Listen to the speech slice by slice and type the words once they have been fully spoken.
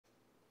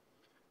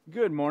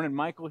Good morning,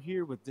 Michael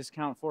here with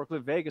Discount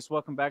Forklift Vegas.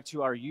 Welcome back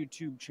to our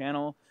YouTube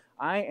channel.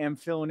 I am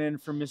filling in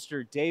for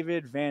Mr.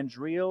 David Van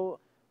Driel,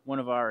 one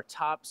of our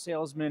top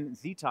salesmen,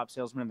 the top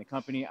salesman in the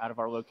company out of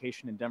our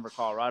location in Denver,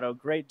 Colorado.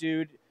 Great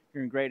dude.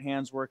 You're in great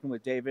hands working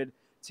with David.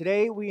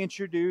 Today we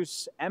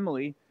introduce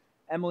Emily.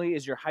 Emily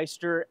is your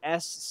HYSTER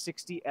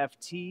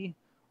S60FT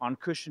on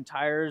cushion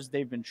tires.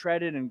 They've been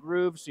treaded and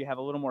grooved, so you have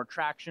a little more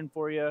traction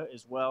for you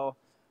as well.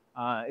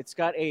 It's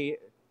got a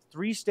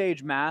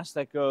 3-stage mast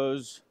that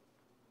goes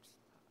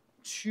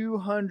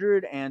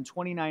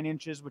 229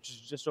 inches, which is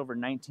just over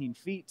 19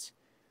 feet.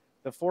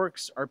 The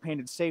forks are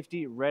painted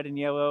safety, red and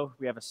yellow.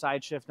 We have a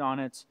side shift on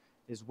it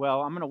as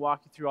well. I'm going to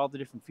walk you through all the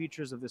different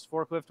features of this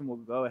forklift, and we'll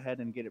go ahead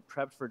and get it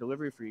prepped for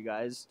delivery for you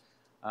guys.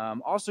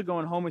 Also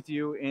going home with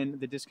you in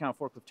the Discount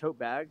Forklift tote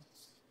bag,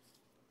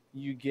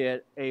 you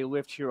get a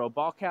Lift Hero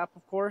ball cap,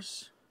 of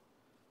course.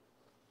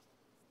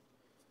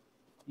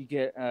 You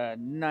get a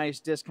nice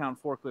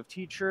Discount Forklift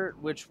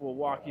t-shirt, which will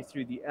walk you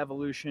through the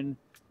evolution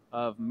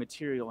of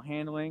material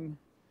handling.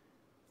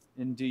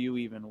 And do you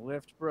even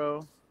lift,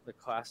 bro? The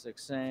classic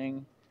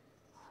saying.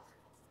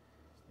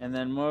 And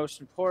then most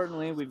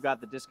importantly, we've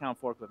got the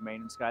Discount Forklift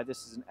Maintenance Guide.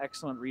 This is an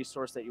excellent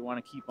resource that you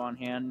want to keep on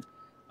hand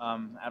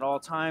at all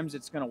times.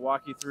 It's going to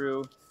walk you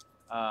through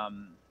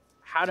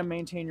how to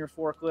maintain your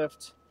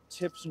forklift,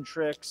 tips and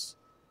tricks.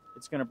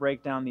 It's going to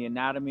break down the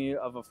anatomy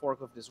of a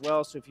forklift as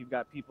well. So if you've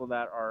got people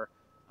that are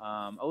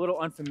a little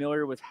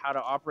unfamiliar with how to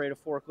operate a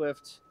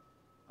forklift,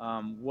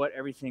 what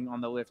everything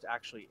on the lift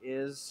actually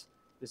is,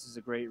 this is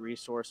a great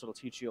resource. It'll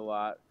teach you a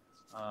lot.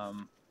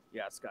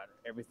 Yeah, it's got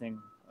everything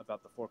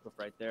about the forklift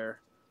right there.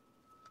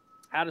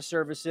 How to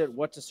service it,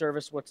 what to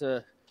service, what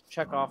to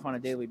check off on a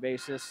daily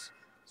basis.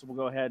 So we'll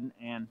go ahead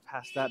and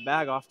pass that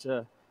bag off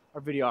to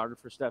our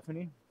videographer,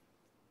 Stephanie.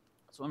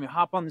 So let me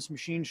hop on this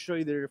machine, show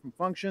you the different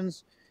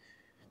functions.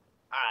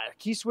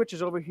 Key switch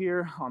is over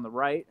here on the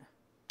right.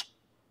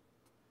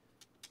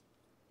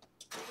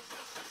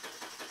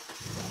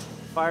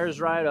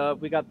 Fires right up.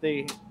 We got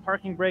the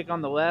parking brake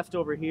on the left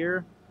over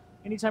here.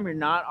 Anytime you're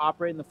not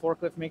operating the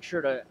forklift, make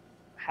sure to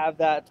have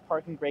that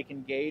parking brake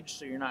engaged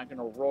so you're not going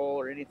to roll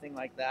or anything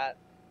like that.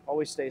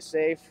 Always stay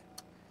safe.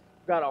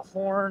 We've got a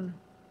horn.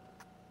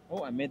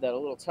 Oh, I made that a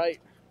little tight.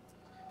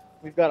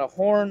 We've got a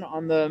horn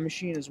on the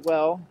machine as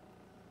well.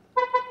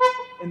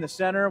 In the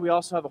center, we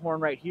also have a horn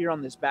right here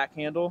on this back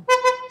handle.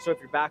 So if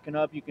you're backing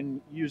up, you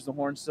can use the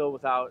horn still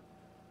without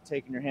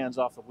taking your hands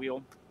off the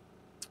wheel.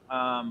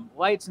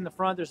 Lights in the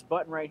front, there's a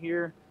button right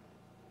here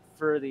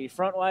for the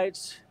front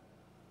lights.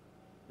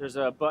 There's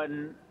a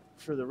button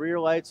for the rear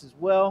lights as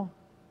well.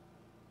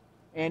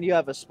 And you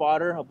have a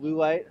spotter, a blue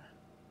light,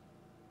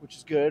 which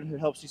is good. It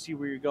helps you see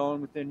where you're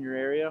going within your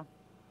area.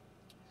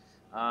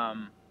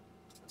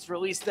 Let's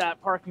release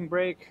that parking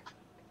brake.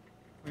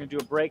 We're going to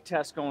do a brake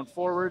test going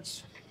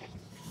forwards.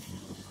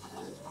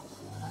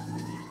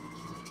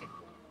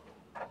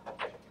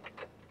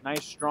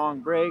 Nice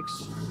strong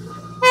brakes.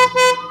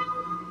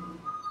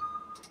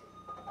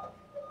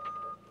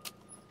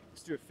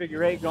 Let's do a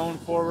figure 8 going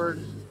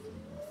forward.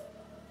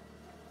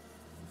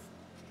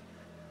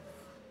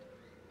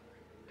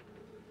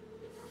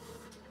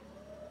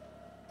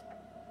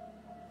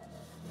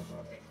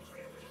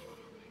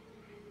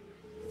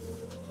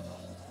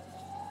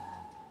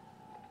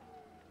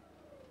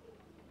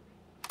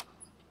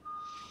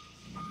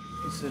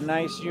 This is a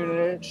nice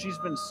unit. She's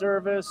been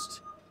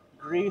serviced,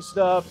 greased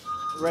up,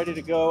 ready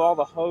to go. All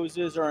the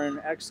hoses are in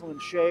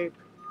excellent shape.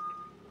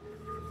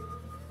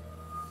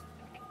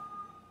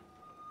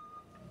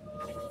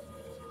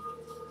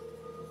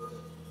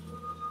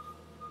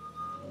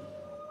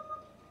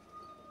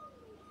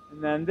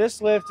 And then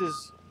this lift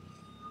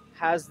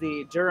has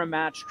the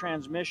Duramatch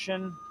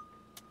transmission,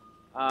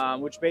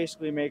 which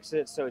basically makes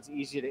it so it's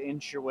easy to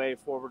inch your way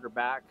forward or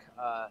back.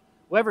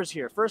 Levers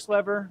here. First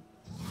lever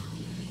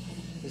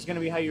is going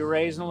to be how you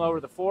raise and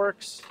lower the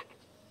forks.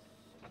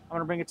 I'm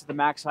going to bring it to the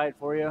max height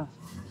for you,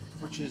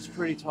 which is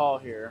pretty tall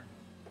here.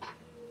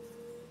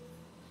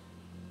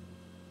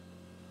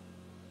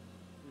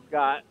 We've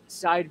got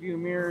side view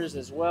mirrors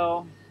as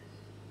well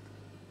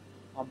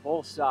on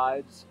both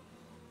sides.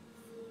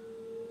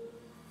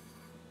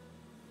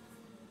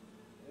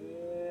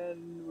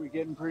 And we're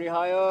getting pretty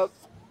high up,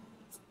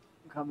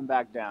 coming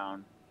back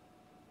down.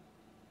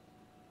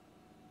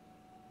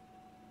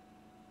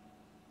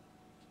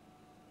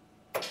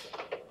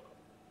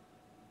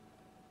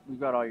 We've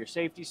got all your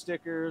safety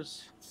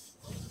stickers,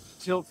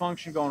 tilt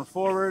function going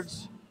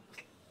forwards,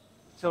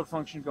 tilt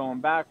function going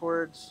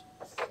backwards.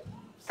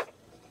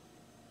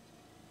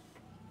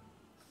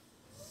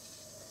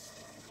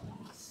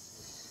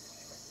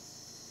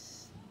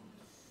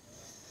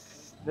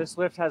 This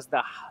lift has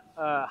the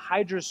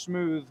Hydra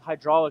Smooth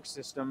hydraulic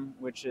system,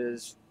 which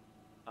is,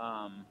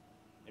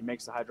 it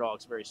makes the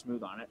hydraulics very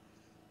smooth on it.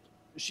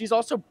 She's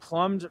also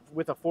plumbed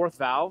with a 4th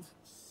valve.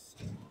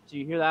 Do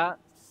you hear that?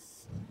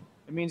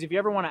 It means if you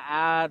ever want to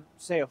add,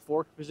 say, a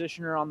fork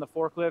positioner on the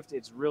forklift,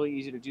 it's really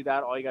easy to do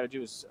that. All you got to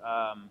do is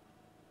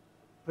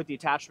put the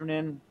attachment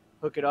in,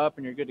 hook it up,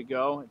 and you're good to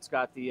go. It's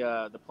got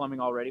the plumbing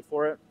all ready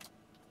for it.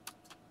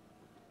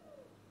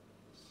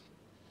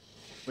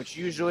 which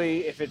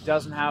usually if it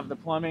doesn't have the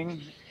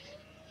plumbing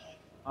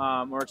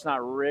or it's not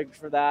rigged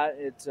for that,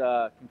 it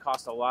can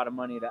cost a lot of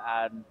money to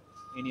add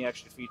any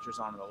extra features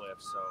onto the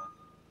lift. So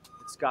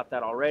it's got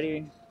that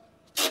already,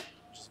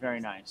 which is very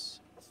nice.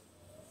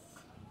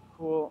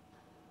 Cool.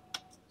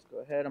 Let's go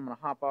ahead. I'm going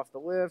to hop off the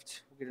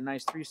lift. We'll get a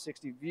nice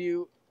 360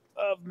 view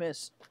of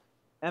Miss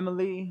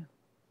Emily.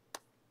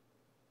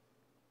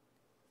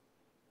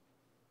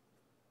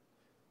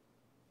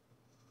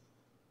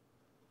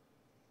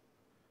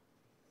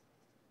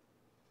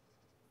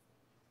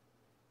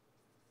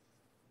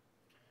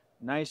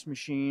 Nice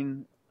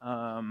machine.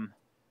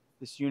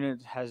 This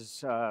unit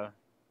has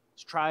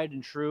it's tried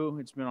and true.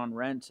 It's been on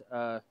rent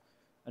a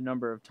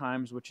number of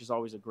times, which is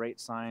always a great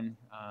sign.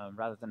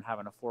 Rather than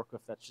having a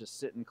forklift that's just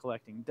sitting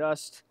collecting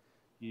dust,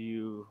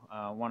 you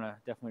want to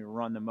definitely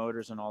run the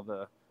motors and all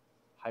the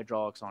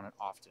hydraulics on it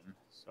often.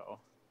 So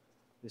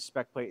this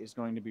spec plate is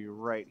going to be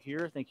right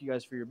here. Thank you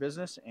guys for your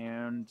business,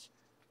 and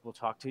we'll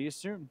talk to you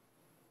soon.